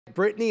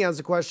Brittany has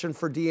a question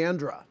for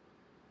Deandra.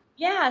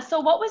 Yeah, so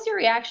what was your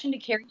reaction to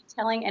Kary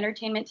telling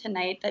Entertainment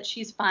Tonight that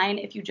she's fine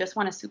if you just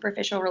want a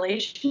superficial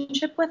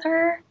relationship with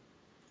her?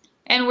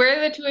 And where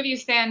do the two of you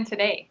stand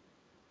today?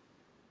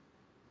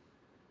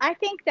 I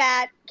think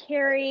that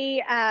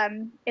Kary,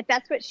 if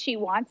that's what she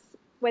wants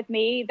with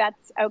me,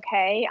 that's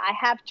okay. I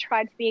have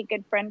tried to be a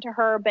good friend to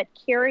her, but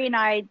Kary and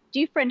I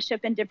do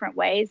friendship in different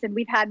ways, and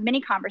we've had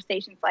many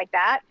conversations like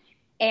that.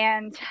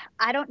 And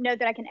I don't know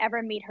that I can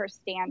ever meet her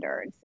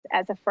standards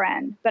as a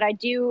friend, but I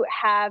do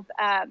have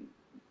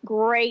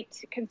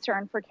great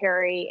concern for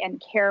Kary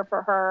and care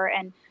for her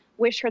and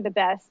wish her the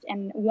best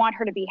and want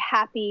her to be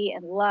happy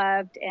and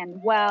loved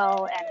and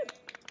well, and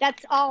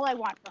that's all I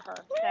want for her.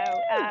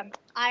 So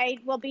I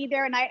will be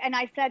there, and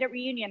I said at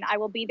reunion, I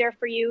will be there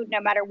for you no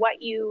matter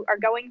what you are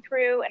going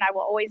through, and I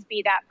will always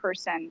be that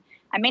person.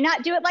 I may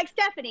not do it like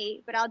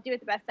Stephanie, but I'll do it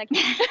the best I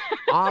can.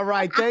 All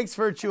right, thanks,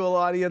 virtual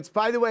audience.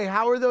 By the way,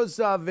 how are those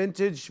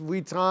vintage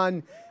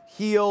Vuitton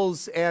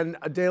heels and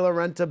De La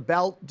Renta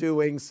belt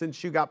doing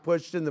since you got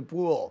pushed in the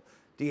pool,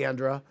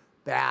 Deandra?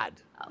 Bad.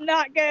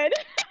 Not good.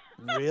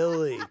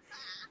 Really?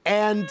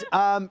 And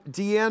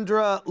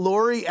Deandra,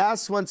 Lori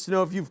S. wants to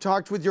know if you've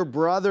talked with your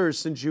brothers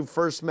since you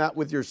first met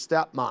with your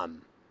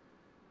stepmom.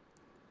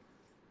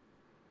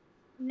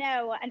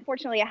 No,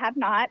 unfortunately, I have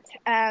not.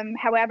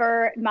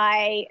 However,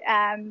 my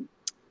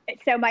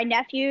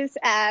nephew's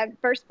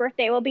first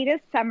birthday will be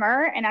this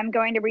summer, and I'm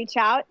going to reach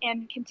out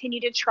and continue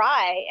to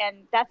try. And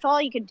that's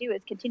all you can do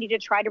is continue to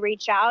try to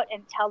reach out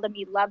and tell them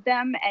you love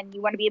them and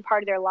you want to be a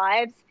part of their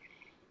lives.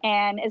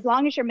 And as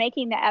long as you're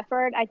making the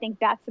effort, I think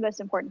that's the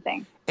most important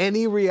thing.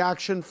 Any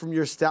reaction from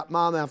your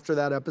stepmom after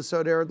that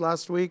episode aired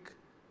last week?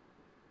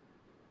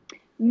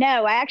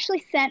 No, I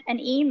actually sent an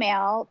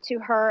email to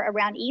her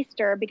around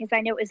Easter because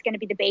I knew it was going to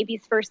be the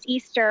baby's first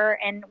Easter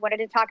and wanted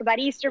to talk about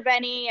Easter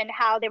Bunny and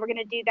how they were going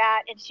to do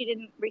that, and she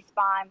didn't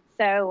respond.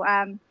 So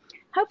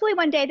hopefully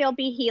one day they'll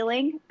be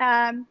healing.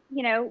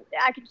 You know,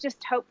 I could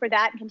just hope for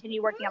that and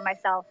continue working on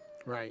myself.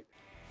 Right.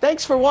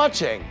 Thanks for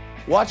watching.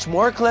 Watch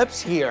more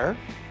clips here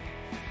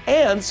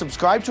and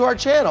subscribe to our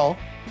channel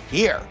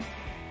here.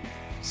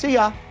 See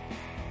ya.